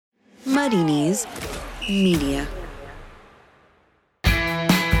Muddy Knees Media.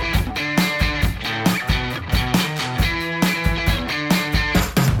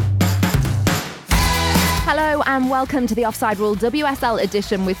 Hello and welcome to the Offside Rule WSL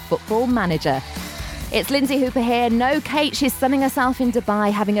edition with Football Manager. It's Lindsay Hooper here. No Kate, she's sunning herself in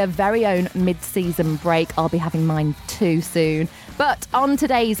Dubai, having her very own mid-season break. I'll be having mine too soon. But on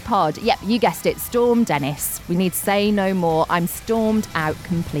today's pod, yep, you guessed it, Storm Dennis. We need say no more. I'm stormed out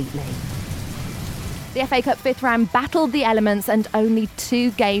completely. The FA Cup fifth round battled the elements and only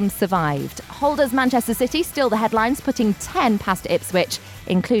 2 games survived. Holders Manchester City still the headlines, putting 10 past Ipswich,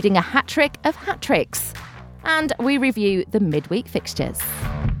 including a hat-trick of hat-tricks. And we review the midweek fixtures.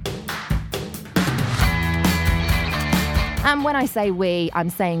 And when I say we, I'm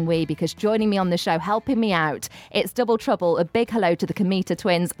saying we because joining me on the show, helping me out, it's double trouble. A big hello to the Kmita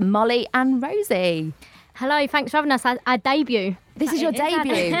twins, Molly and Rosie. Hello, thanks for having us. Our debut. This is your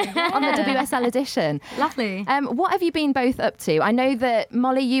debut on the WSL edition. Lovely. What have you been both up to? I know that,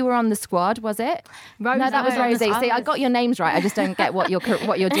 Molly, you were on the squad, was it? Rosie. No, that was Rosie. See, I got your names right. I just don't get what you're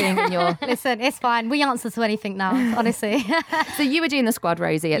doing in your... Listen, it's fine. We answer to anything now, honestly. So you were doing the squad,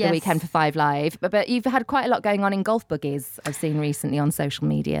 Rosie, at the Yes. weekend for 5 Live. But you've had quite a lot going on in golf buggies, I've seen recently on social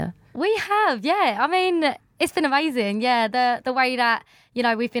media. We have, yeah. I mean, it's been amazing. Yeah, the way that, you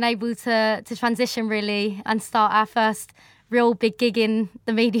know, we've been able to transition really and start our first real big gig in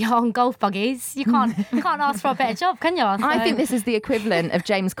the media on golf buggies. You can't ask for a better job, can you? So. I think this is the equivalent of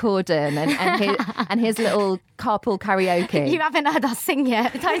James Corden and his little carpool karaoke. You haven't heard us sing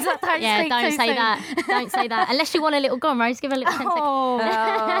yet. Don't Don't say that. Don't say that. Unless you want a little go on, Rose. Give her a little 10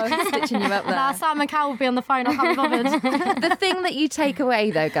 seconds. Oh, stitching you up there. Nah, Simon Cowell will be on the phone. I can't be bothered. The thing that you take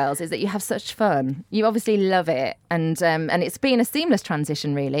away, though, girls, is that you have such fun. You obviously love it, and it's been a seamless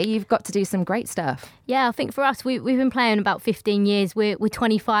transition, really. You've got to do some great stuff. Yeah, I think for us, we've been playing about 15 years. We're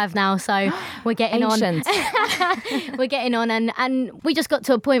 25 now, so we're getting Ancient. on. We're getting on, and we just got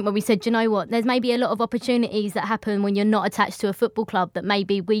to a point where we said, you know what, there's maybe a lot of opportunities that happen when you're not attached to a football club that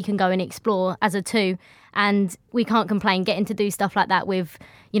maybe we can go and explore as a two. And we can't complain. Getting to do stuff like that with,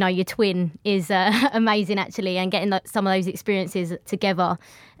 you know, your twin is amazing, actually. And getting some of those experiences together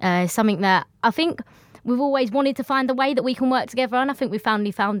is something that I think we've always wanted to find a way that we can work together. And I think we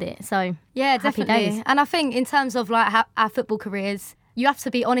finally found it. So Yeah, happy definitely. days. And I think in terms of like our football careers, you have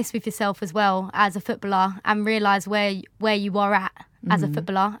to be honest with yourself as well as a footballer and realise where you are at as a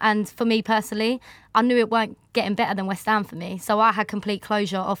footballer. And for me personally, I knew it weren't getting better than West Ham for me. So I had complete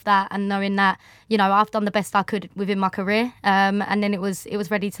closure of that and knowing that, you know, I've done the best I could within my career. And then it was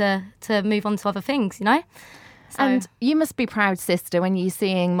ready to move on to other things, you know? So. And you must be proud, sister, when you're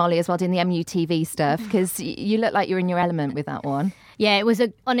seeing Molly as well doing the MUTV stuff, because you look like you're in your element with that one. Yeah, it was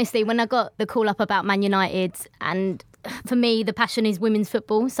honestly, when I got the call up about Man United, and for me, the passion is women's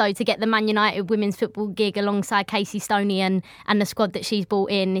football. So to get the Man United women's football gig alongside Casey Stoney and the squad that she's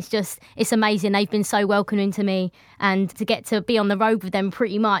brought in, it's amazing. They've been so welcoming to me, and to get to be on the road with them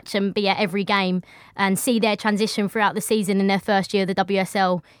pretty much and be at every game and see their transition throughout the season in their first year of the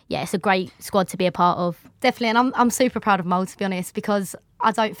WSL. Yeah, it's a great squad to be a part of. Definitely, and I'm super proud of Mo, to be honest, because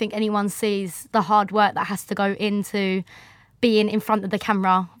I don't think anyone sees the hard work that has to go into being in front of the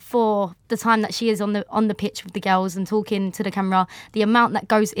camera for the time that she is on the pitch with the girls and talking to the camera. The amount that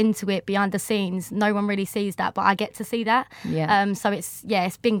goes into it behind the scenes, no one really sees that, but I get to see that. Yeah. So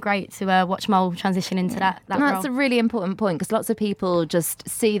it's been great to watch Mo transition into that And that's role. a really important point, because lots of people just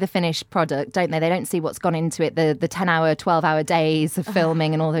see the finished product, don't they? They don't see what's gone into it, the 10-hour, 12-hour days of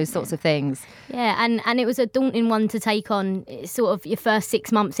filming and all those sorts of things. Yeah, and it was a daunting one to take on. It's sort of your first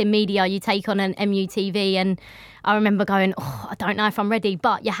 6 months in media, you take on an MUTV, and I remember going, I don't know if I'm ready,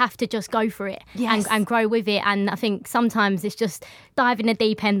 but you have to just go for it. Yes. and grow with it. And I think sometimes it's just dive in the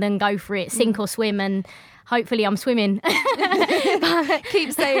deep end and go for it, sink or swim, and hopefully I'm swimming.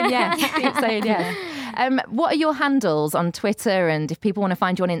 Keep saying yes. Keep saying yes. What are your handles on Twitter, and if people want to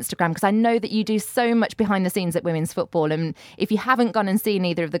find you on Instagram? Because I know that you do so much behind the scenes at women's football, and if you haven't gone and seen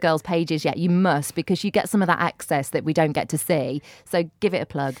either of the girls' pages yet, you must, because you get some of that access that we don't get to see. So give it a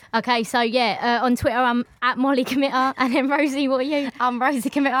plug. Okay, so on Twitter I'm at Molly Kmita, and then Rosie, what are you? I'm Rosie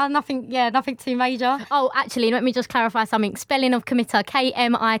Kmita. Nothing too major. Oh, actually, let me just clarify something. Spelling of Kmita,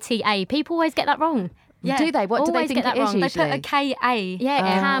 Kmita. People always get that wrong. Yeah. Do they? What do they Always think get that it is wrong. They usually? They put a K-A.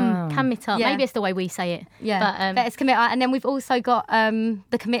 Yeah, Kmita. Yeah. Maybe it's the way we say it. Yeah, but it's Kmita. And then we've also got the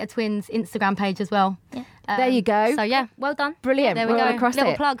Kmita Twins Instagram page as well. Yeah. There you go. So yeah, Well done. Brilliant. there we We're go. all across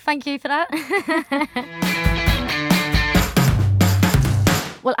Little it. plug. Thank you for that.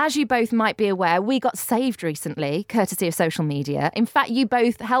 Well, as you both might be aware, we got saved recently, courtesy of social media. In fact, you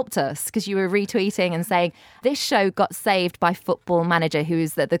both helped us because you were retweeting and saying this show got saved by Football Manager, who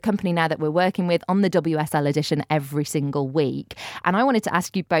is the company now that we're working with on the WSL edition every single week. And I wanted to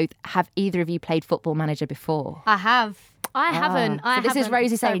ask you both, have either of you played Football Manager before? I have. I haven't. So this is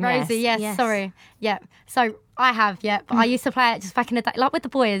Rosie saying Rosie, yes. Sorry. Yeah. So I have, yeah. But I used to play it just back in the day, like with the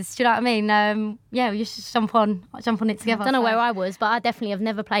boys. Do you know what I mean? Yeah, we used to jump on it together. I don't know where I was, but I definitely have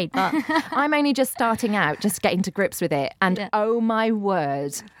never played. But I'm only just starting out, just getting to grips with it. And oh my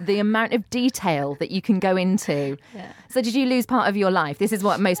word, the amount of detail that you can go into. Yeah. So did you lose part of your life? This is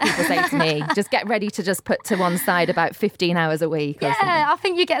what most people say to me. Just get ready to just put to one side about 15 hours a week. Or something. I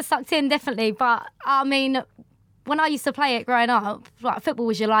think you get sucked in, definitely. But I mean, when I used to play it growing up, like, football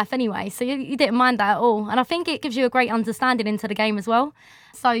was your life anyway, so you didn't mind that at all. And I think it gives you a great understanding into the game as well.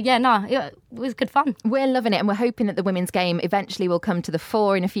 So, it was good fun. We're loving it, and we're hoping that the women's game eventually will come to the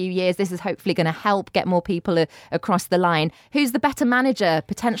fore in a few years. This is hopefully going to help get more people across the line. Who's the better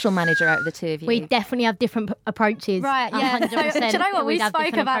potential manager out of the two of you? We definitely have different approaches. Right, yeah. 100%. So, do you know what? We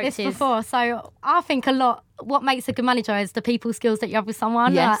spoke about this before. So I think a lot, what makes a good manager is the people skills that you have with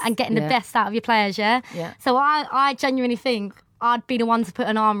someone and getting the best out of your players, yeah? So I genuinely think I'd be the one to put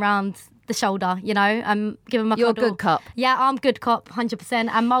an arm around the shoulder, and give him a You're cuddle. a good cop. Yeah, I'm good cop, 100%.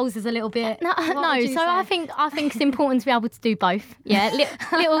 And Moles is a little bit. No. So I think it's important to be able to do both. Yeah,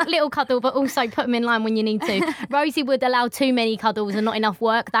 little cuddle, but also put them in line when you need to. Rosie would allow too many cuddles and not enough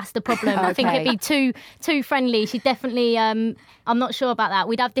work. That's the problem. Okay. I think it'd be too friendly. She definitely. I'm not sure about that.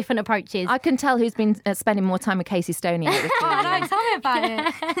 We'd have different approaches. I can tell who's been spending more time with Casey Stoney. No, tell me about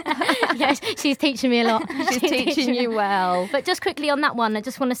it. Yes, she's teaching me a lot. She's teaching you well. But just quickly on that one, I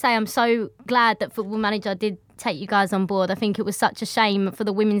just want to say I'm so glad that Football Manager did take you guys on board. I think it was such a shame for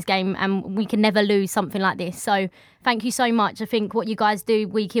the women's game, and we can never lose something like this. So thank you so much. I think what you guys do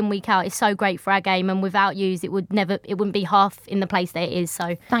week in, week out is so great for our game, and without you, it wouldn't be half in the place that it is.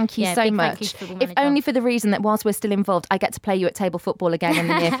 So thank you so much. If only for the reason that whilst we're still involved, I get to play you at table football again in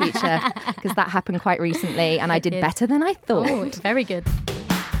the near future, because that happened quite recently, and I did better than I thought. Oh, it's very good.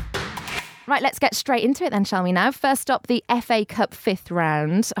 Right, let's get straight into it then, shall we now? First up, the FA Cup 5th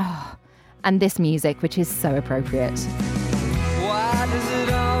round. And this music, which is so appropriate. Why does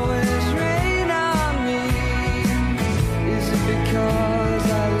it always rain on me? Is it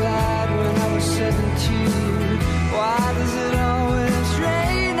because I lied when I was 17? Why does it always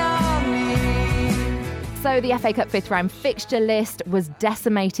rain on me? So the FA Cup 5th round fixture list was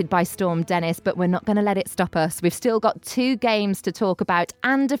decimated by Storm Dennis, but we're not going to let it stop us. We've still got 2 games to talk about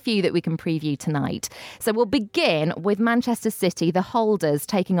and a few that we can preview tonight. So we'll begin with Manchester City, the holders,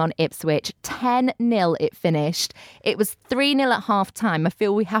 taking on Ipswich. 10-0 it finished. It was 3-0 at half-time. I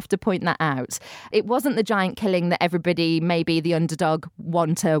feel we have to point that out. It wasn't the giant killing that everybody, maybe the underdog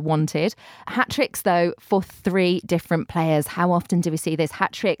wanted. Hat-tricks, though, for 3 different players. How often do we see this?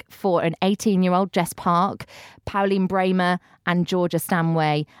 Hat-trick for an 18-year-old, Jess Park, Pauline Bramer and Georgia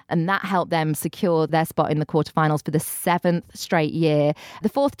Stanway, and that helped them secure their spot in the quarterfinals for the 7th straight year. The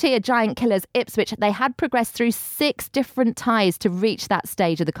 4th tier giant killers, Ipswich, they had progressed through 6 different ties to reach that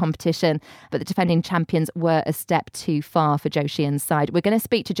stage of the competition, but the defending champions were a step too far for Joe Sheehan's side. We're going to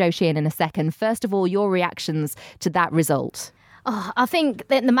speak to Joe Sheehan in a second. First of all, your reactions to that result. I think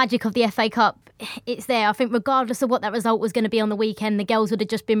that the magic of the FA Cup, it's there. I think regardless of what that result was going to be on the weekend, the girls would have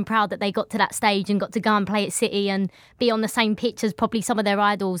just been proud that they got to that stage and got to go and play at City and be on the same pitch as probably some of their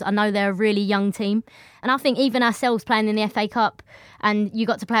idols. I know they're a really young team. And I think even ourselves playing in the FA Cup, and you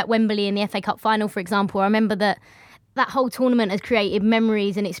got to play at Wembley in the FA Cup final, for example, I remember that whole tournament has created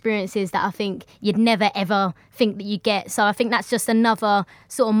memories and experiences that I think you'd never, ever think that you'd get. So I think that's just another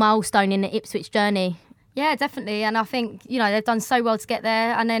sort of milestone in the Ipswich journey. Yeah, definitely. And I think, they've done so well to get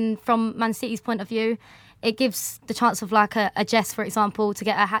there. And then from Man City's point of view, it gives the chance of like a Jess, for example, to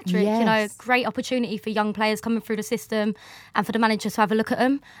get a hat-trick. Yes. Great opportunity for young players coming through the system and for the manager to have a look at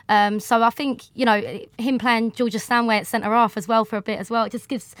them. So I think, him playing Georgia Stanway at centre-half as well for a bit as well, it just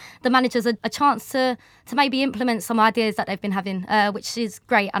gives the managers a chance to maybe implement some ideas that they've been having, which is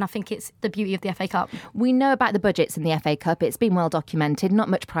great. And I think it's the beauty of the FA Cup. We know about the budgets in the FA Cup. It's been well documented, not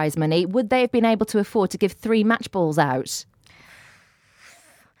much prize money. Would they have been able to afford to give 3 match balls out?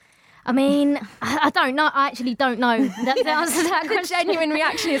 I mean, I don't know. I actually don't know the answer to that question. The genuine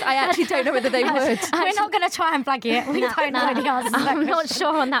reaction is I actually don't know whether they would. We're not going to try and flag it. We don't know the answer to that I'm not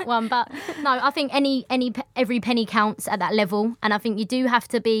sure on that one. But no, I think every penny counts at that level. And I think you do have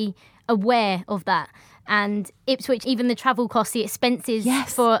to be aware of that. And Ipswich, even the travel costs, the expenses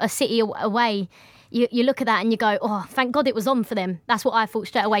for a City away, you look at that and you go, oh, thank God it was on for them. That's what I thought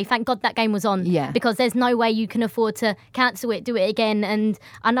straight away. Thank God that game was on. Yeah. Because there's no way you can afford to cancel it, do it again. And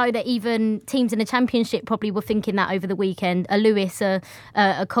I know that even teams in the Championship probably were thinking that over the weekend. A Lewis, a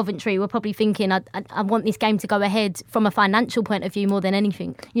Coventry were probably thinking, I want this game to go ahead from a financial point of view more than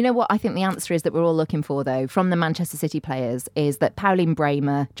anything. You know what I think the answer is that we're all looking for, though, from the Manchester City players, is that Pauline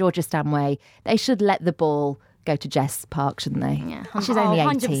Bramer, Georgia Stanway, they should let the ball go to Jess Park, shouldn't they? Yeah. She's only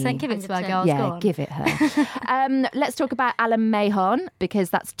 18. 100%. Give it to our girls. Go Yeah, on. give it her. Let's talk about Alan Mahon, because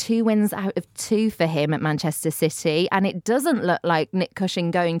that's 2 wins out of 2 for him at Manchester City. And it doesn't look like Nick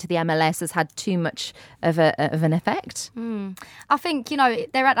Cushing going to the MLS has had too much of an effect. I think,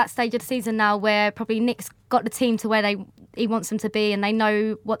 they're at that stage of the season now where probably Nick's got the team to where he wants them to be, and they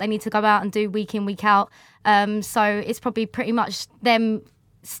know what they need to go out and do week in, week out. So it's probably pretty much them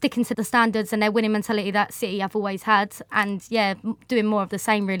sticking to the standards and their winning mentality that City have always had, and doing more of the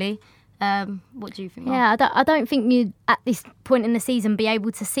same, really. What do you think, Mark? Yeah, I don't think you'd at this point in the season be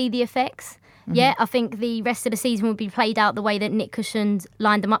able to see the effects. Yeah, I think the rest of the season will be played out the way that Nick Cushing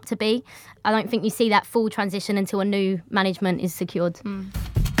lined them up to be. I don't think you see that full transition until a new management is secured.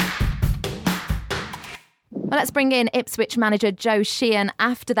 Well, let's bring in Ipswich manager Joe Sheehan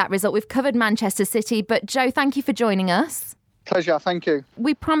after that result. We've covered Manchester City, but Joe, thank you for joining us. Pleasure, thank you.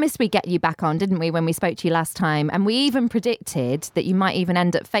 We promised we'd get you back on, didn't we, when we spoke to you last time? And we even predicted that you might even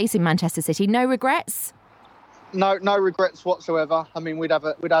end up facing Manchester City. No regrets? No regrets whatsoever. I mean, we'd had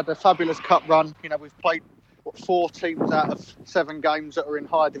a fabulous cup run. We've played 4 teams out of 7 games that are in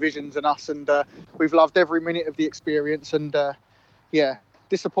higher divisions than us, and we've loved every minute of the experience. And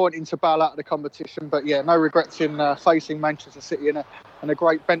disappointing to bail out of the competition, but no regrets in facing Manchester City, and a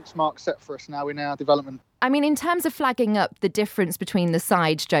great benchmark set for us now in our development. I mean, in terms of flagging up the difference between the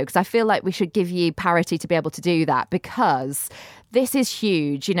sides, Joe, because I feel like we should give you parity to be able to do that, because this is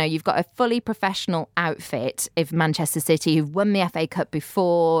huge. You've got a fully professional outfit of Manchester City who've won the FA Cup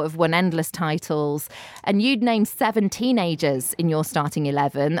before, have won endless titles, and you'd named 7 teenagers in your starting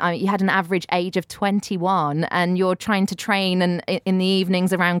 11. You had an average age of 21, and you're trying to train in the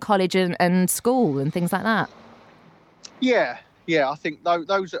evenings around college and school and things like that. Yeah, I think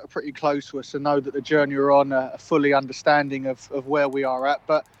those that are pretty close to us and know that the journey we're on are fully understanding of where we are at.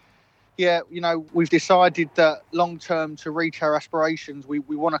 But we've decided that long term, to reach our aspirations, we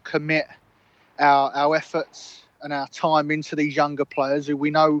want to commit our efforts and our time into these younger players who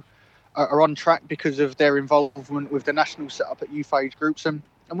we know are on track because of their involvement with the national setup at youth age groups. And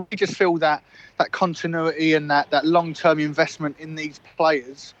we just feel that continuity and that long term investment in these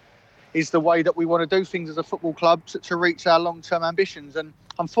players is the way that we want to do things as a football club to reach our long-term ambitions. And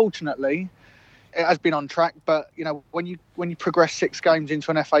unfortunately, it has been on track. But when you progress 6 games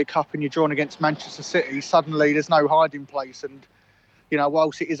into an FA Cup and you're drawn against Manchester City, suddenly there's no hiding place. And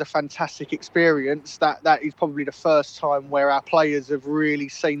whilst it is a fantastic experience, that is probably the first time where our players have really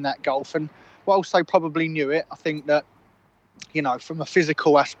seen that gulf. And whilst they probably knew it, I think that from a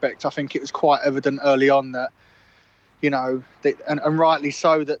physical aspect, I think it was quite evident early on that. And rightly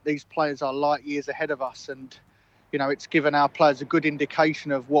so, that these players are light years ahead of us, and it's given our players a good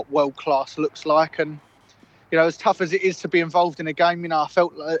indication of what world class looks like. And as tough as it is to be involved in a game, I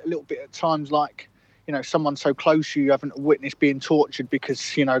felt a little bit at times like someone so close to you haven't witnessed being tortured,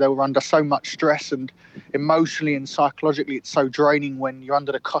 because they were under so much stress, and emotionally and psychologically it's so draining when you're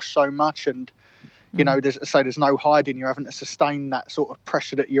under the cosh so much, and there's no hiding. You're having to sustain that sort of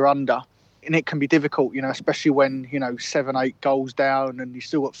pressure that you're under. And it can be difficult, especially when, 7-8 goals down and you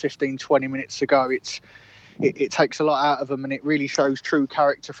still got 15, 20 minutes to go. It takes a lot out of them, and it really shows true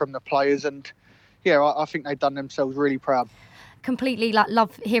character from the players. And, I think they've done themselves really proud. Completely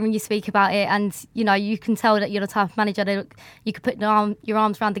love hearing you speak about it, and you can tell that you're the type of manager that you could put your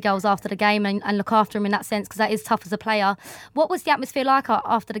arms around the girls after the game and look after them in that sense, because that is tough as a player. What was the atmosphere like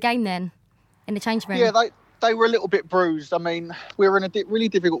after the game then in the change room? Yeah, they were a little bit bruised. I mean, we were in a really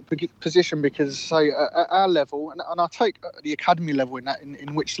difficult position because, say, at our level, and I take the academy level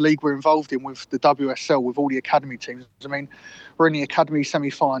in which league we're involved in with the WSL, with all the academy teams. I mean, we're in the academy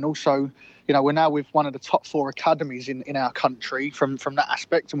semi-final, so we're now with one of the top 4 academies in our country from that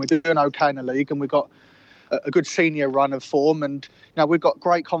aspect, and we're doing okay in the league, and we've got a good senior run of form, and we've got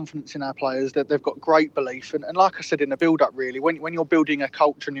great confidence in our players, that they've got great belief, and like I said in the build-up, really, when you're building a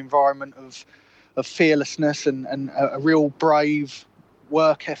culture and environment of fearlessness and a real brave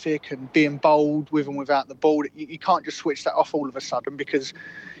work ethic and being bold with and without the ball, you can't just switch that off all of a sudden, because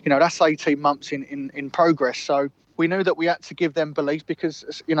that's 18 months in progress. So we knew that we had to give them belief, because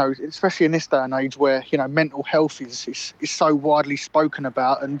especially in this day and age where mental health is so widely spoken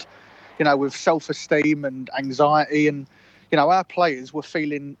about, and with self-esteem and anxiety, and our players were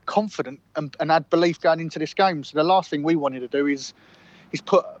feeling confident and had belief going into this game. So the last thing we wanted to do is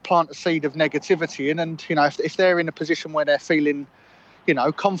plant a seed of negativity in. And, if they're in a position where they're feeling,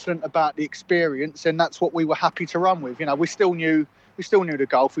 confident about the experience, then that's what we were happy to run with. We still knew the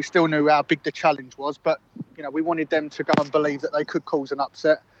golf. We still knew how big the challenge was. But, we wanted them to go and believe that they could cause an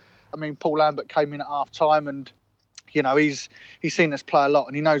upset. I mean, Paul Lambert came in at half-time and, he's seen us play a lot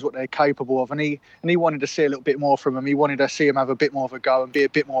and he knows what they're capable of, and he wanted to see a little bit more from them. He wanted to see them have a bit more of a go and be a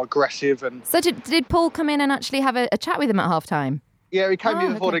bit more aggressive. And so did Paul come in and actually have a chat with them at half-time? Yeah, he came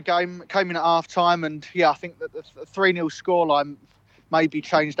in before the game, came in at half-time, and I think that the 3-0 scoreline maybe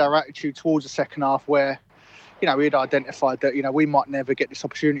changed our attitude towards the second half, where we'd identified that we might never get this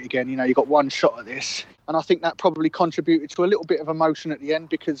opportunity again. You got one shot at this, and I think that probably contributed to a little bit of emotion at the end,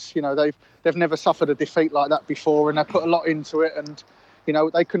 because they've never suffered a defeat like that before, and they put a lot into it, and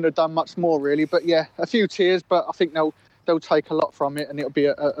they couldn't have done much more really. But yeah, a few tears, but I think they'll take a lot from it, and it'll be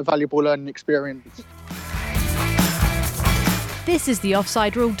a valuable learning experience. This is the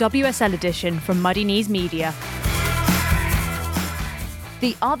Offside Rule WSL edition from Muddy Knees Media.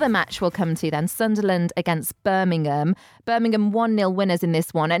 The other match we'll come to then, Sunderland against Birmingham. Birmingham 1-0 winners in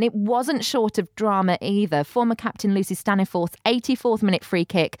this one, and it wasn't short of drama either. Former captain Lucy Staniforth's 84th minute free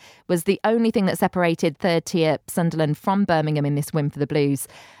kick was the only thing that separated third-tier Sunderland from Birmingham in this win for the Blues.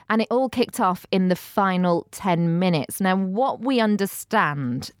 And it all kicked off in the final 10 minutes. Now, what we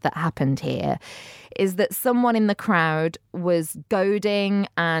understand that happened here is that someone in the crowd was goading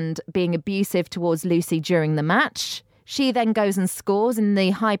and being abusive towards Lucy during the match. She then goes and scores. In the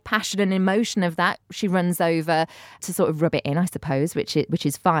high passion and emotion of that, she runs over to sort of rub it in, I suppose, which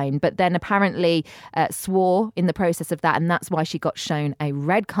is fine. But then apparently swore in the process of that, and that's why she got shown a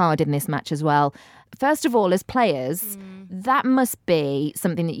red card in this match as well. First of all, as players, that must be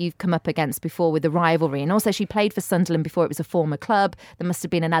something that you've come up against before with the rivalry. And also she played for Sunderland before it was a former club. There must have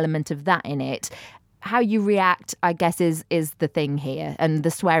been an element of that in it. How you react, I guess, is the thing here. And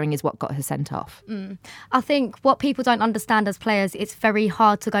the swearing is what got her sent off. I think what people don't understand as players, it's very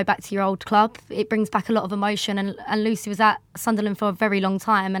hard to go back to your old club. It brings back a lot of emotion. And Lucy was at Sunderland for a very long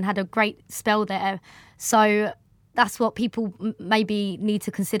time and had a great spell there. So that's what people maybe need to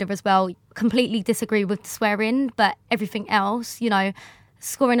consider as well. Completely disagree with the swearing, but everything else,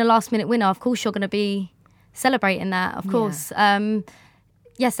 scoring a last-minute winner, of course you're going to be celebrating that, of course.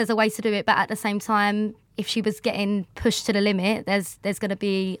 Yes, there's a way to do it, but at the same time, if she was getting pushed to the limit, there's going to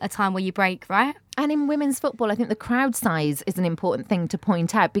be a time where you break, right? And in women's football, I think the crowd size is an important thing to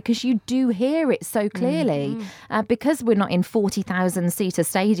point out, because you do hear it so clearly. Because we're not in 40,000-seater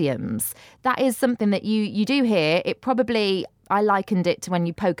stadiums, that is something that you do hear. It probably, I likened it to when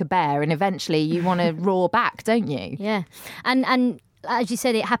you poke a bear and eventually you want to roar back, don't you? Yeah. And as you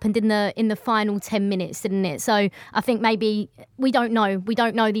said, it happened in the final 10 minutes, didn't it? So I think maybe we don't know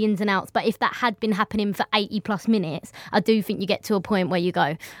the ins and outs, but if that had been happening for 80 plus minutes, I do think you get to a point where you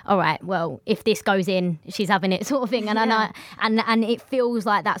go, all right, well, if this goes in, she's having it, sort of thing. And and it feels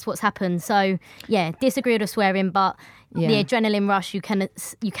like that's what's happened. So yeah, disagree with the swearing, but the adrenaline rush you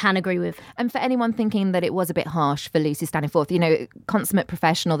can agree with. And for anyone thinking that it was a bit harsh for Lucy Staniforth, consummate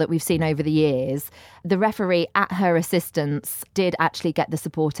professional that we've seen over the years, the referee at her assistance did actually get the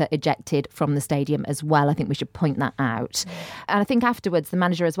supporter ejected from the stadium as well. I think we should point that out. And I think afterwards the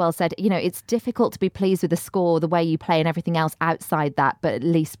manager as well said, it's difficult to be pleased with the score, the way you play and everything else outside that, but at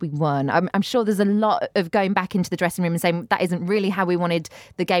least we won. I'm sure there's a lot of going back into the dressing room and saying that isn't really how we wanted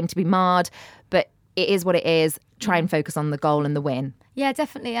the game to be marred, but it is what it is. Try and focus on the goal and the win. Yeah,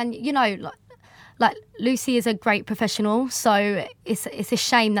 definitely. And, like Lucy is a great professional, so it's a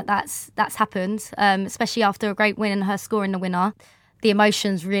shame that's happened, especially after a great win and her scoring the winner. The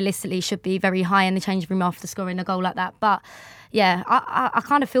emotions realistically should be very high in the changing room after scoring a goal like that. But yeah, I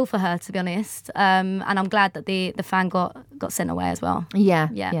kind of feel for her, to be honest. And I'm glad that the fan got sent away as well. Yeah,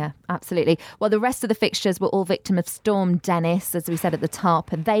 absolutely. Well, the rest of the fixtures were all victim of Storm Dennis, as we said at the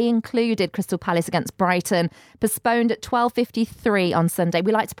top. They included Crystal Palace against Brighton, postponed at 12:53 on Sunday.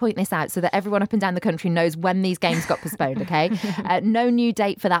 We like to point this out so that everyone up and down the country knows when these games got postponed, okay? No new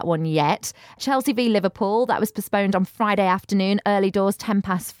date for that one yet. Chelsea v Liverpool, that was postponed on Friday afternoon, early doors,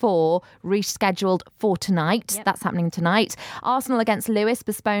 4:10, rescheduled for tonight. Yep. That's happening tonight. Arsenal against Lewis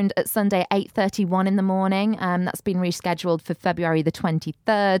postponed at Sunday at 8:31 in the morning. That's been rescheduled for February the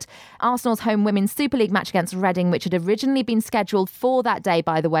 23rd. Arsenal's home Women's Super League match against Reading, which had originally been scheduled for that day,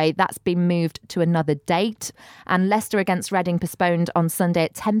 by the way, that's been moved to another date. And Leicester against Reading postponed on Sunday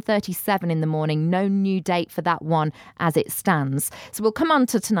at 10:37 in the morning. No new date for that one as it stands. So we'll come on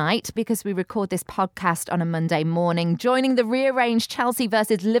to tonight because we record this podcast on a Monday morning. Joining the rearranged Chelsea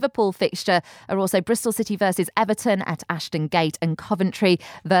versus Liverpool fixture are also Bristol City versus Everton at Ashton Gate and Coventry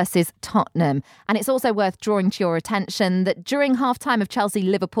versus Tottenham. And it's also worth drawing to your attention that during half-time of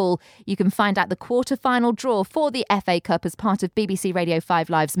Chelsea-Liverpool, you can find out the quarter-final draw for the FA Cup as part of BBC Radio 5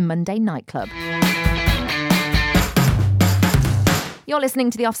 Live's Monday Night Club. You're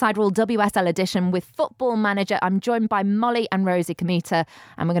listening to the Offside Rule WSL edition with Football Manager. I'm joined by Molly and Rosie Kmita,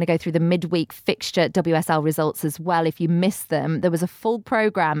 and we're going to go through the midweek fixture WSL results as well. If you missed them, there was a full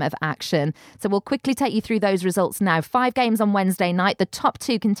programme of action. So we'll quickly take you through those results now. 5 games on Wednesday night. The top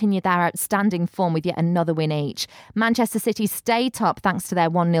 2 continued their outstanding form with yet another win each. Manchester City stay top thanks to their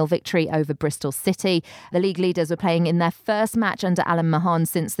 1-0 victory over Bristol City. The league leaders were playing in their first match under Alan Mahon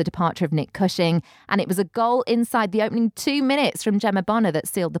since the departure of Nick Cushing, and it was a goal inside the opening 2 minutes from Gemma Bonner that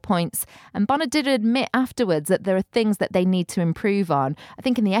sealed the points. And Bonner did admit afterwards that there are things that they need to improve on. I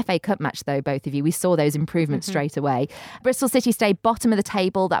think in the FA Cup match, though, both of you, we saw those improvements straight away. Bristol City stayed bottom of the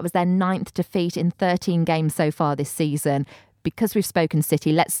table. That was their 9th defeat in 13 games so far this season. Because we've spoken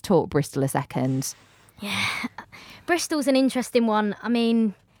City, let's talk Bristol a second. Yeah, Bristol's an interesting one. I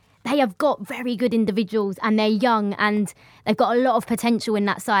mean, they have got very good individuals and they're young and they've got a lot of potential in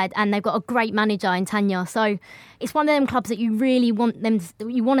that side and they've got a great manager in Tanya. So it's one of them clubs that you really want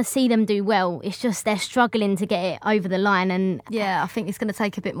to see them do well. It's just they're struggling to get it over the line. And yeah, I think it's going to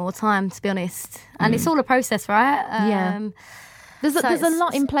take a bit more time, to be honest. And it's all a process, right? Yeah. There's a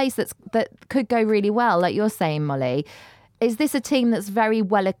lot in place that could go really well, like you're saying, Molly. Is this a team that's very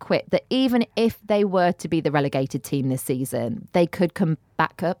well equipped that even if they were to be the relegated team this season, they could come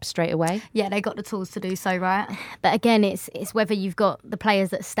back up straight away? Yeah, they got the tools to do so, right? But again, it's whether you've got the players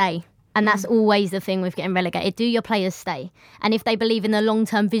that stay. And that's always the thing with getting relegated. Do your players stay? And if they believe in the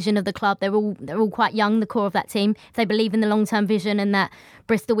long-term vision of the club, they're all quite young, the core of that team. If they believe in the long-term vision and that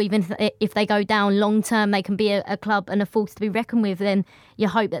Bristol, even if they go down long-term, they can be a club and a force to be reckoned with, then you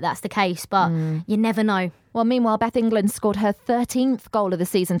hope that that's the case. But you never know. Well, meanwhile, Beth England scored her 13th goal of the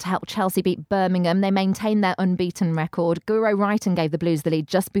season to help Chelsea beat Birmingham. They maintained their unbeaten record. Guro Wrighton gave the Blues the lead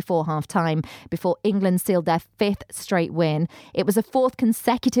just before half-time, before England sealed their 5th straight win. It was a 4th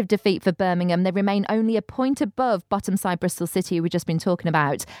consecutive defeat for Birmingham. They remain only a point above bottom side Bristol City, who we've just been talking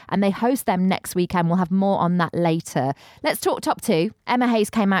about, and they host them next weekend. We'll have more on that later. Let's talk top 2. Emma Hayes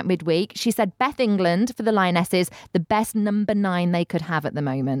came out midweek. She said Beth England, for the Lionesses, the best number 9 they could have at the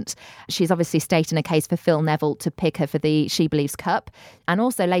moment. She's obviously stating a case for Phil Neville to pick her for the She Believes Cup. And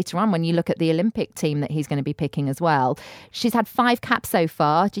also later on, when you look at the Olympic team that he's going to be picking as well, she's had 5 caps so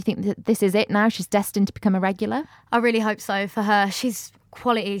far. Do you think that this is it now? She's destined to become a regular? I really hope so for her. She's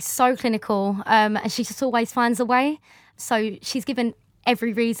quality, so clinical, and she just always finds a way. So she's given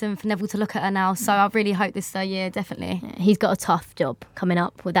every reason for Neville to look at her now. So I really hope this year, definitely. Yeah, he's got a tough job coming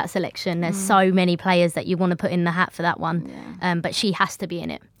up with that selection. There's so many players that you want to put in the hat for that one. Yeah. But she has to be in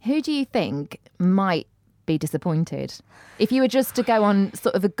it. Who do you think might be disappointed if you were just to go on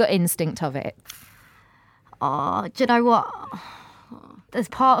sort of a gut instinct of it? Oh, do you know what? There's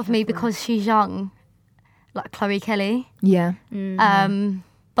part of me, because she's young, like Chloe Kelly. Yeah.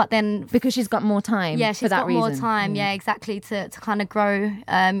 But then because she's got more time. Yeah, she's got more time. Yeah, exactly, to kind of grow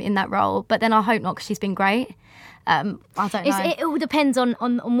in that role. But then I hope not, because she's been great. I don't know. It all depends on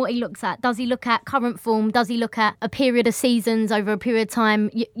what he looks at. Does he look at current form? Does he look at a period of seasons over a period of time?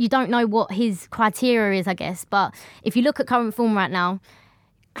 You don't know what his criteria is, I guess. But if you look at current form right now,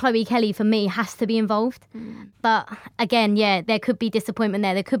 Chloe Kelly, for me, has to be involved. But again, yeah, there could be disappointment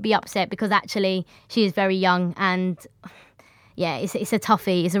there. There could be upset because actually she is very young. And yeah, it's a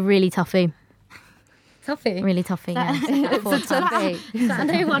toughie. It's a really toughie. Toughie. Really toughie, yeah. It's a toughie. Is that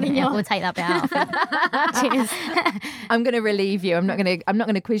a new one in your... We'll take that bit out. Cheers. I'm going to relieve you. I'm not going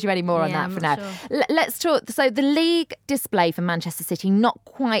to quiz you any more on that for now. Sure. Let's talk. So the league display for Manchester City, not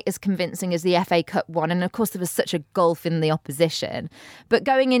quite as convincing as the FA Cup one. And of course, there was such a gulf in the opposition. But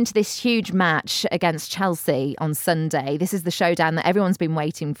going into this huge match against Chelsea on Sunday, this is the showdown that everyone's been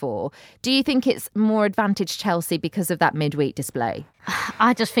waiting for. Do you think it's more advantage Chelsea because of that midweek display?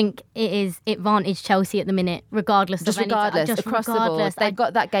 I just think it is advantage Chelsea at the minute, regardless across regardless. The board. They've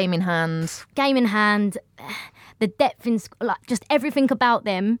got that game in hand. The depth in, like, just everything about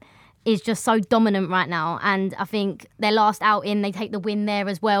them. is just so dominant right now. And I think their last outing, they take the win there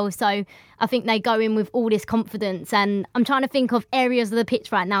as well. So I think they go in with all this confidence. And I'm trying to think of areas of the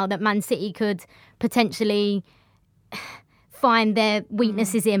pitch right now that Man City could potentially find their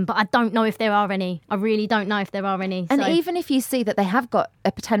weaknesses in, but I don't know if there are any. I really don't know if there are any. And even if you see that they have got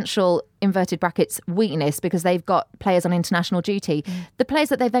a potential, inverted brackets, weakness because they've got players on international duty, the players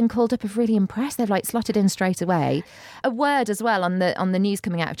that they've then called up have really impressed. They've slotted in straight away. A word as well on the news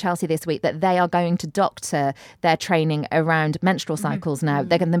coming out of Chelsea this week that they are going to doctor their training around menstrual cycles now.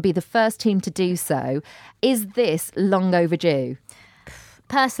 They're going to be the first team to do so. Is this long overdue?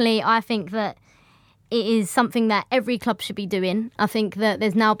 Personally, I think that it is something that every club should be doing. I think that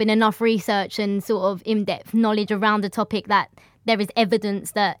there's now been enough research and sort of in-depth knowledge around the topic that there is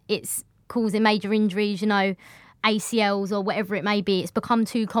evidence that it's causing major injuries, ACLs or whatever it may be. It's become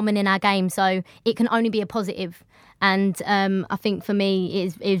too common in our game, so it can only be a positive. And I think for me,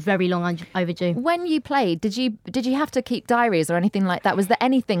 it is very long overdue. When you played, did you have to keep diaries or anything like that? Was there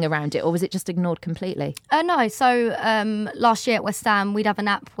anything around it, or was it just ignored completely? No. So last year at West Ham, we'd have an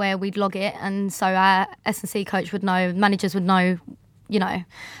app where we'd log it, and so our S&C coach would know, managers would know,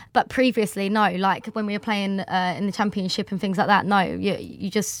 But previously, no. Like when we were playing in the Championship and things like that, no.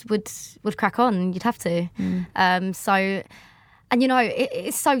 You just would crack on. You'd have to.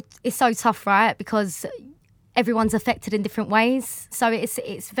 It's so tough, right? Because everyone's affected in different ways, so it's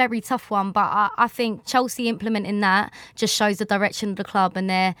a very tough one. But I think Chelsea implementing that just shows the direction of the club, and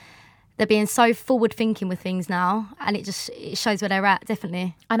they're being so forward thinking with things now, and it shows where they're at,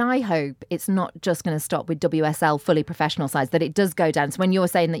 definitely. And I hope it's not just going to stop with WSL fully professional sides, that it does go down. So when you're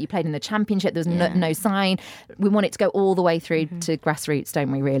saying that you played in the Championship, there was no sign. We want it to go all the way through to grassroots,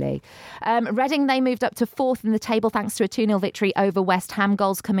 don't we, really? Reading, they moved up to 4th in the table thanks to a 2-0 victory over West Ham.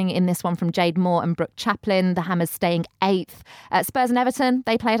 Goals coming in this one from Jade Moore and Brooke Chaplin. The Hammers staying 8th. Spurs and Everton,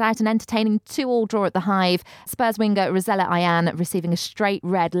 they played out an entertaining 2-2 draw at the Hive. Spurs winger Rosella Ayan receiving a straight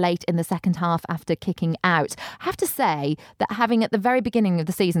red late in the second half after kicking out. I have to say that having at the very beginning of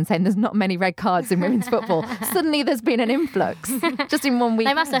the season saying there's not many red cards in women's football, suddenly there's been an influx just in 1 week.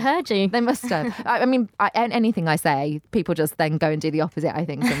 They must have heard you. They must have. I mean, anything I say, people just then go and do the opposite, I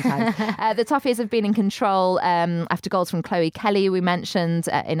think, sometimes. The Toffees have been in control after goals from Chloe Kelly, we mentioned,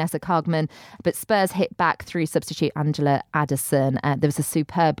 Inessa Cogman, but Spurs hit back through substitute Angela Addison. There was a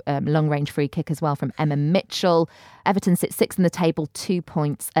superb long-range free kick as well from Emma Mitchell. Everton sit 6th in the table, 2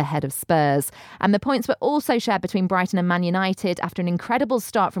 points ahead of Spurs. And the points were also shared between Brighton and Man United after an incredible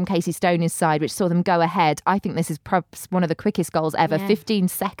start from Casey Stoney's side, which saw them go ahead. I think this is perhaps one of the quickest goals ever, 15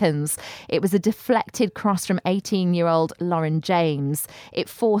 seconds. It was a deflected cross from 18-year-old Lauren James. It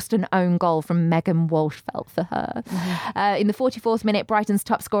forced an own goal from Megan Walsh, felt for her. In the 44th minute, Brighton's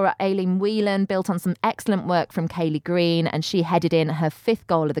top scorer, Aileen Whelan, built on some excellent work from Kaylee Green, and she headed in her 5th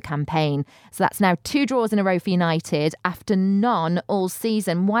goal of the campaign. So that's now 2 draws in a row for United after none all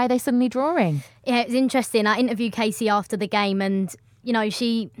season. Why are they suddenly drawing? Yeah, it's interesting. I interviewed Casey after the game, and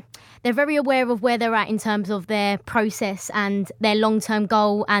they're very aware of where they're at in terms of their process and their long-term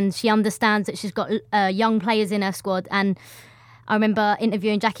goal, and she understands that she's got young players in her squad. And I remember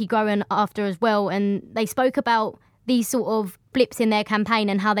interviewing Jackie Groen after as well, and they spoke about these sort of blips in their campaign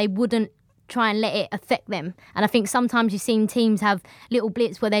and how they wouldn't try and let it affect them. And I think sometimes you've seen teams have little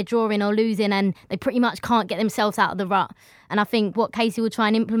blips where they're drawing or losing and they pretty much can't get themselves out of the rut. And I think what Casey will try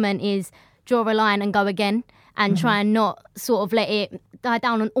and implement is draw a line and go again, and try and not sort of let it die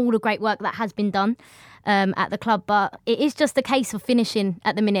down on all the great work that has been done at the club. But it is just a case of finishing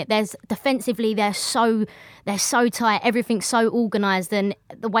at the minute. There's defensively, they're so tight, everything's so organised, and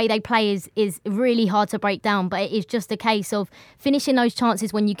the way they play is really hard to break down. But it is just a case of finishing those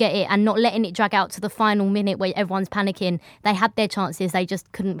chances when you get it and not letting it drag out to the final minute where everyone's panicking. They had their chances, they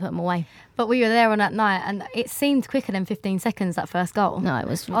just couldn't put them away. But we were there on that night, and it seemed quicker than 15 seconds, that first goal. No, it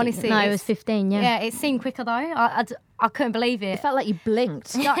was honestly. No, it was 15. Yeah, it seemed quicker though. I couldn't believe it. It felt like you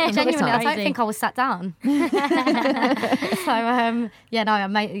blinked. Genuinely, I don't think I was sat down.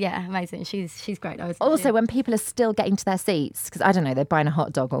 Amazing. She's great though. Also, when people are still getting to their seats, because I don't know, they're buying a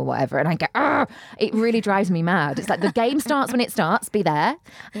hot dog or whatever, and I go, it really drives me mad. It's like the game starts when it starts, be there,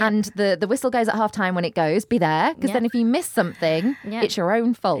 and the whistle goes at half time when it goes, be there, because then if you miss something, it's your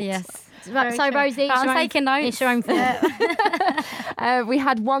own fault. Yes. So Rosie, I'm taking notes. It's your own fault. We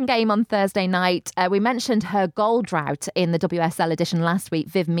had one game on Thursday night. We mentioned her goal drought in the WSL edition last week.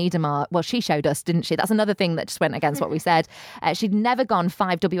 Viv Miedemar, well, she showed us, didn't she? That's another thing that just went against what we said. She'd never gone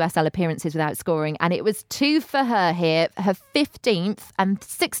 5 WSL appearances without scoring, and it was 2 for her here, her 15th and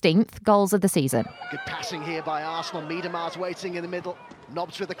 16th goals of the season. Good passing here by Arsenal. Miedemar's waiting in the middle.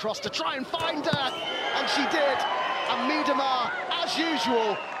 Knobs with the cross to try and find her, and she did. And Miedemar as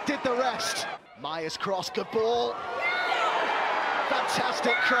usual, did the rest. Myers cross, good ball.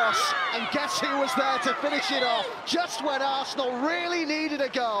 Fantastic cross, and guess who was there to finish it off? Just when Arsenal really needed a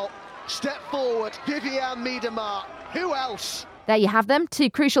goal. Step forward, Vivianne Miedema. Who else? There you have them, 2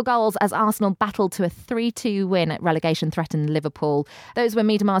 crucial goals as Arsenal battled to a 3-2 win at relegation-threatened Liverpool. Those were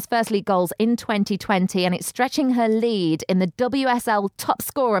Miedema's first league goals in 2020, and it's stretching her lead in the WSL top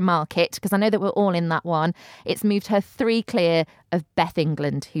scorer market, because I know that we're all in that one. It's moved her 3 clear of Beth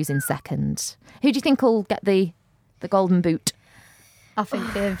England, who's in second. Who do you think will get the golden boot? I think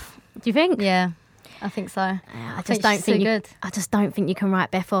Viv. Do you think? Yeah, I think so. I just don't think good. I just don't think you can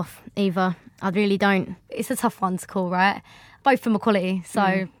write Beth off either. I really don't. It's a tough one to call, right? Both from equality,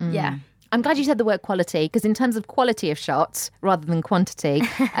 so yeah. I'm glad you said the word quality, because in terms of quality of shots rather than quantity,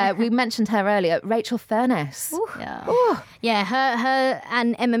 we mentioned her earlier, Rachel Furness. Yeah, her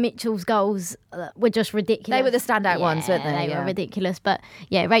and Emma Mitchell's goals were just ridiculous. They were the standout ones, weren't they? They were ridiculous. But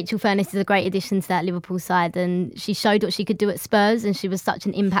yeah, Rachel Furness is a great addition to that Liverpool side, and she showed what she could do at Spurs, and she was such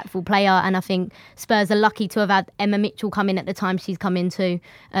an impactful player. And I think Spurs are lucky to have had Emma Mitchell come in at the time she's come into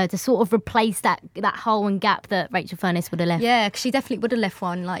to sort of replace that hole and gap that Rachel Furness would have left. Yeah, because she definitely would have left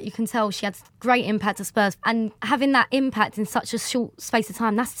one. Like, you can tell she had great impact at Spurs, and having that impact in such a short space of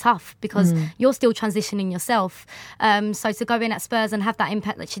time, that's tough, because you're still transitioning yourself. So to go in at Spurs and have that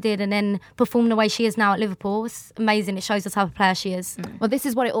impact that she did, and then perform the way she is now at Liverpool, it's amazing. It shows the type of player she is. Well, this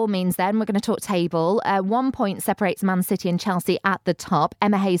is what it all means then. We're going to talk table. 1 point separates Man City and Chelsea at the top.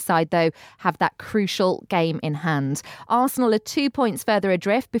 Emma Hayes' side, though, have that crucial game in hand. Arsenal are 2 points further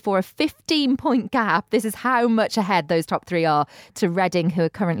adrift before a 15-point gap. This is how much ahead those top 3 are to Reading, who are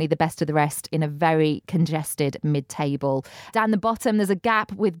currently the best of the rest in a very congested mid-table. Down the bottom, there's a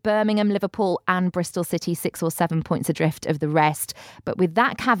gap with Birmingham, Liverpool and Bristol City 6 or 7 points adrift of the rest. But with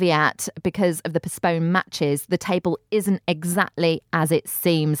that caveat, because of the postponed matches, the table isn't exactly as it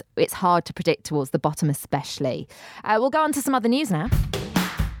seems. It's hard to predict towards the bottom especially. We'll go on to some other news now.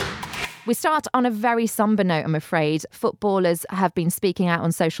 We start on a very sombre note, I'm afraid. Footballers have been speaking out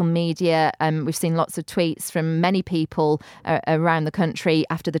on social media. We've seen lots of tweets from many people around the country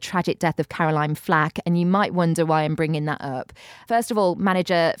after the tragic death of Caroline Flack, and you might wonder why I'm bringing that up. First of all,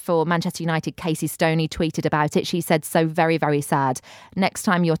 manager for Manchester United, Casey Stoney, tweeted about it. She said, "So very, very sad. Next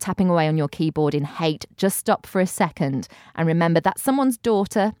time you're tapping away on your keyboard in hate, just stop for a second and remember that's someone's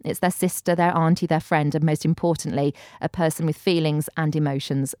daughter, it's their sister, their auntie, their friend, and most importantly, a person with feelings and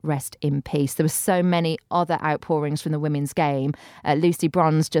emotions. Rest in peace." There were so many other outpourings from the women's game. Lucy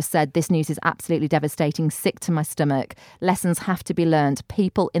Bronze just said, "This news is absolutely devastating, sick to my stomach. Lessons have to be learned.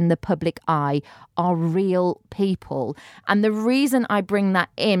 People in the public eye are real people." And the reason I bring that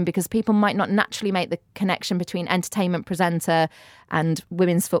in, because people might not naturally make the connection between entertainment presenter and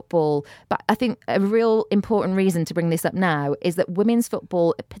women's football, but I think a real important reason to bring this up now is that women's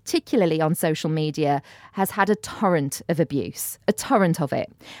football, particularly on social media, has had a torrent of abuse, a torrent of it.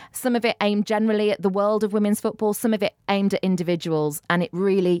 Some of it aimed generally at the world of women's football, some of it aimed at individuals, and it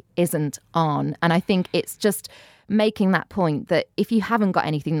really isn't on. And I think it's just making that point that if you haven't got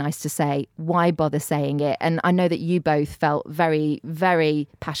anything nice to say, why bother saying it? And I know that you both felt very, very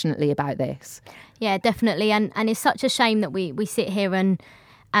passionately about this. Yeah, definitely. And it's such a shame that we sit here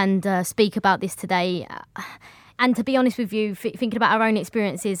and speak about this today. And to be honest with you, thinking about our own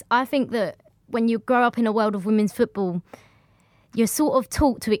experiences, I think that when you grow up in a world of women's football, you're sort of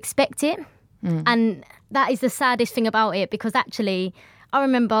taught to expect it. And that is the saddest thing about it, because actually I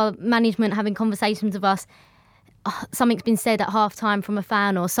remember management having conversations with us. Something's been said at half-time from a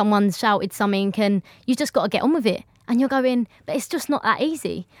fan, or someone's shouted something, and you just got to get on with it. And you're going, but it's just not that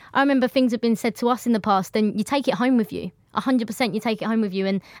easy. I remember things have been said to us in the past, and you take it home with you. 100% you take it home with you.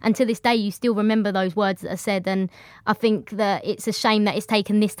 And to this day, you still remember those words that are said. And I think that it's a shame that it's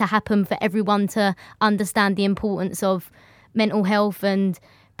taken this to happen for everyone to understand the importance of mental health and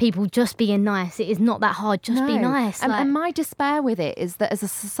people just being nice. It is not that hard. Just be nice. And my despair with it is that as a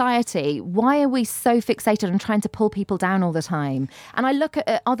society, why are we so fixated on trying to pull people down all the time? And I look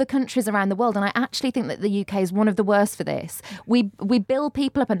at other countries around the world, and I actually think that the UK is one of the worst for this. We build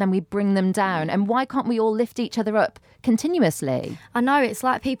people up and then we bring them down. And why can't we all lift each other up continuously? I know, it's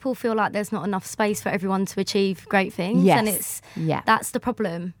like people feel like there's not enough space for everyone to achieve great things. Yes. And that's the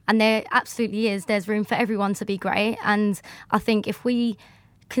problem. And there absolutely is. There's room for everyone to be great. And I think if we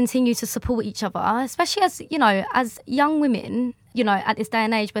continue to support each other, especially as young women, at this day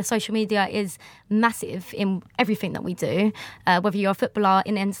and age where social media is massive in everything that we do, whether you're a footballer,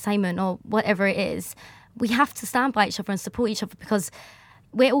 in entertainment or whatever it is, we have to stand by each other and support each other, because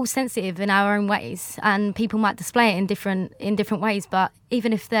we're all sensitive in our own ways, and people might display it in different ways. But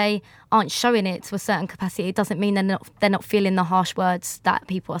even if they aren't showing it to a certain capacity, it doesn't mean they're not feeling the harsh words that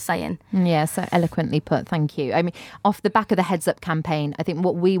people are saying. Yeah, so eloquently put. Thank you. I mean, off the back of the Heads Up campaign, I think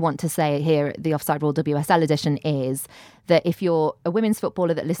what we want to say here at the Offside Rule WSL edition is that if you're a women's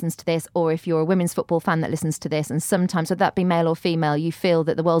footballer that listens to this, or if you're a women's football fan that listens to this, and sometimes, whether that be male or female, you feel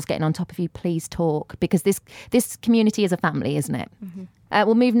that the world's getting on top of you, please talk, because this community is a family, isn't it? Mm-hmm.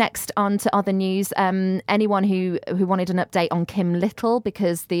 We'll move next on to other news. Anyone who wanted an update on Kim Little,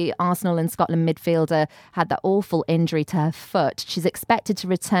 because the Arsenal and Scotland midfielder had that awful injury to her foot. She's expected to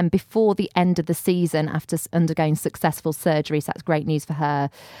return before the end of the season after undergoing successful surgery, so that's great news for her.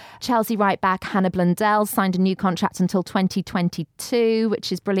 Chelsea right back Hannah Blundell signed a new contract until 2022,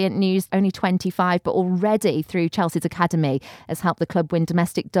 which is brilliant news. Only 25, but already through Chelsea's academy has helped the club win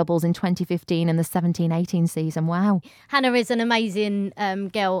domestic doubles in 2015 and the 17-18 season. Wow. Hannah is an amazing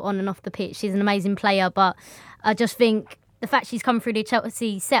girl on and off the pitch. She's an amazing player, but I just think the fact she's come through the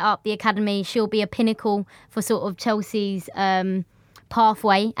Chelsea set up, the academy, she'll be a pinnacle for sort of Chelsea's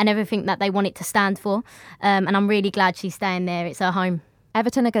pathway and everything that they want it to stand for. And I'm really glad she's staying there. It's her home.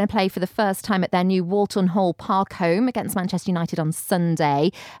 Everton are going to play for the first time at their new Walton Hall Park home against Manchester United on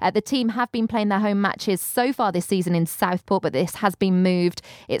Sunday. The team have been playing their home matches so far this season in Southport, but this has been moved.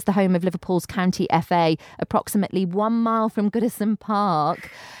 It's the home of Liverpool's County FA, approximately 1 mile from Goodison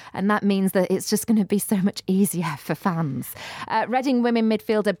Park. And that means that it's just going to be so much easier for fans. Reading women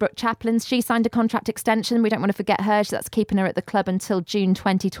midfielder Brooke Chaplin, she signed a contract extension. We don't want to forget her. That's keeping her at the club until June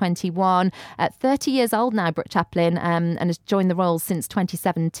 2021. 30 years old now, Brooke Chaplin, and has joined the Royals since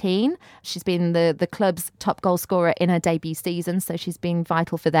 2017. She's been the club's top goal scorer in her debut season, so she's been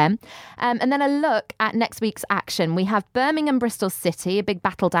vital for them. And then a look at next week's action. We have Birmingham Bristol City, a big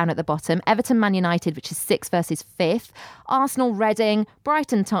battle down at the bottom. Everton Man United, which is 6th versus 5th. Arsenal Reading,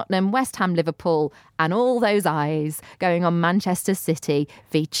 Brighton Tottenham, West Ham Liverpool, and all those eyes going on Manchester City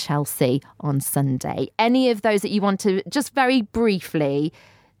v Chelsea on Sunday. Any of those that you want to just very briefly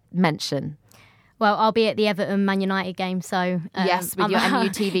mention? Well, I'll be at the Everton Man United game, so yes, with your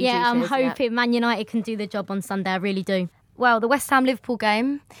MUTV. Yeah, I'm hoping Man United can do the job on Sunday. I really do. Well, the West Ham Liverpool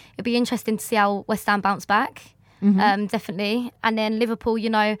game, it'd be interesting to see how West Ham bounce back. Mm-hmm. Definitely. And then Liverpool,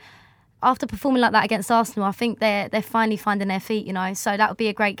 after performing like that against Arsenal, I think they're finally finding their feet, so that would be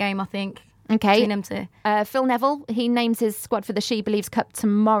a great game, I think. Okay. Between them two. Phil Neville, he names his squad for the She Believes Cup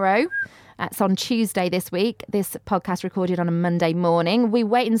tomorrow. That's on Tuesday this week. This podcast recorded on a Monday morning. We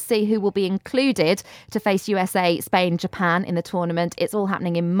wait and see who will be included to face USA, Spain, Japan in the tournament. It's all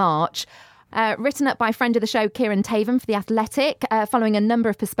happening in March. Written up by friend of the show, Kieran Taven for The Athletic. Following a number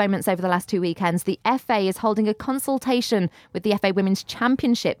of postponements over the last 2 weekends, the FA is holding a consultation with the FA Women's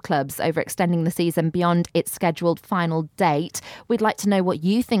Championship clubs over extending the season beyond its scheduled final date. We'd like to know what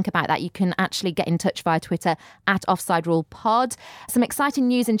you think about that. You can actually get in touch via Twitter at Offside Rule Pod. Some exciting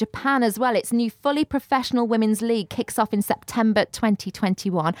news in Japan as well. Its new fully professional women's league kicks off in September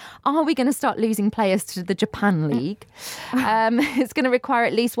 2021. Are we going to start losing players to the Japan League? It's going to require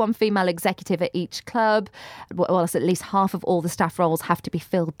at least one female executive at each club, whilst at least half of all the staff roles have to be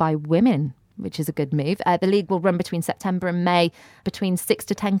filled by women, which is a good move. The league will run between September and May. Between 6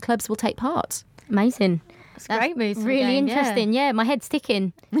 to 10 clubs will take part. Amazing. That's great news. Really interesting. Yeah, my head's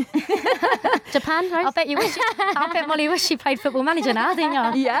ticking. Japan, right? I bet Molly wish she played Football Manager now, didn't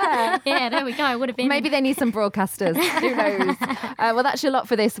you? Yeah. Yeah, there we go. Would have been. Maybe they need some broadcasters. Who knows? Well, that's your lot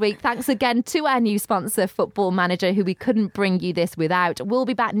for this week. Thanks again to our new sponsor, Football Manager, who we couldn't bring you this without. We'll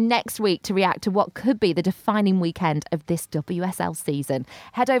be back next week to react to what could be the defining weekend of this WSL season.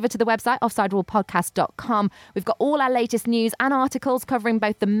 Head over to the website, offsiderulepodcast.com. We've got all our latest news and articles covering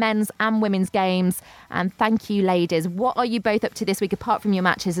both the men's and women's games. And thank you, ladies. What are you both up to this week, apart from your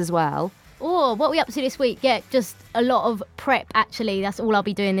matches as well? Oh, what are we up to this week? Yeah, just a lot of prep, actually. That's all I'll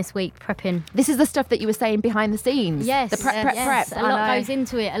be doing this week, prepping. This is the stuff that you were saying behind the scenes. Yes. The prep. A lot goes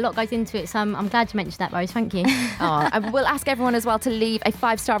into it. So I'm glad you mentioned that, Rose. Thank you. We'll ask everyone as well to leave a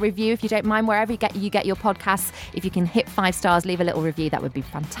 5-star review, if you don't mind, wherever you get your podcasts. If you can hit 5 stars, leave a little review. That would be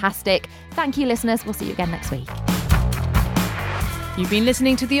fantastic. Thank you, listeners. We'll see you again next week. You've been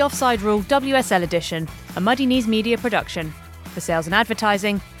listening to the Offside Rule WSL edition, a Muddy Knees Media production. For sales and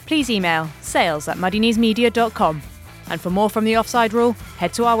advertising, please email sales@muddykneesmedia.com. And for more from the Offside Rule,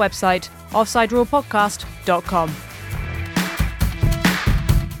 head to our website, offsiderulepodcast.com.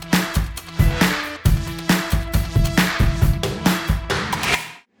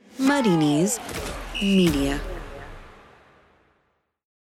 Muddy Knees Media.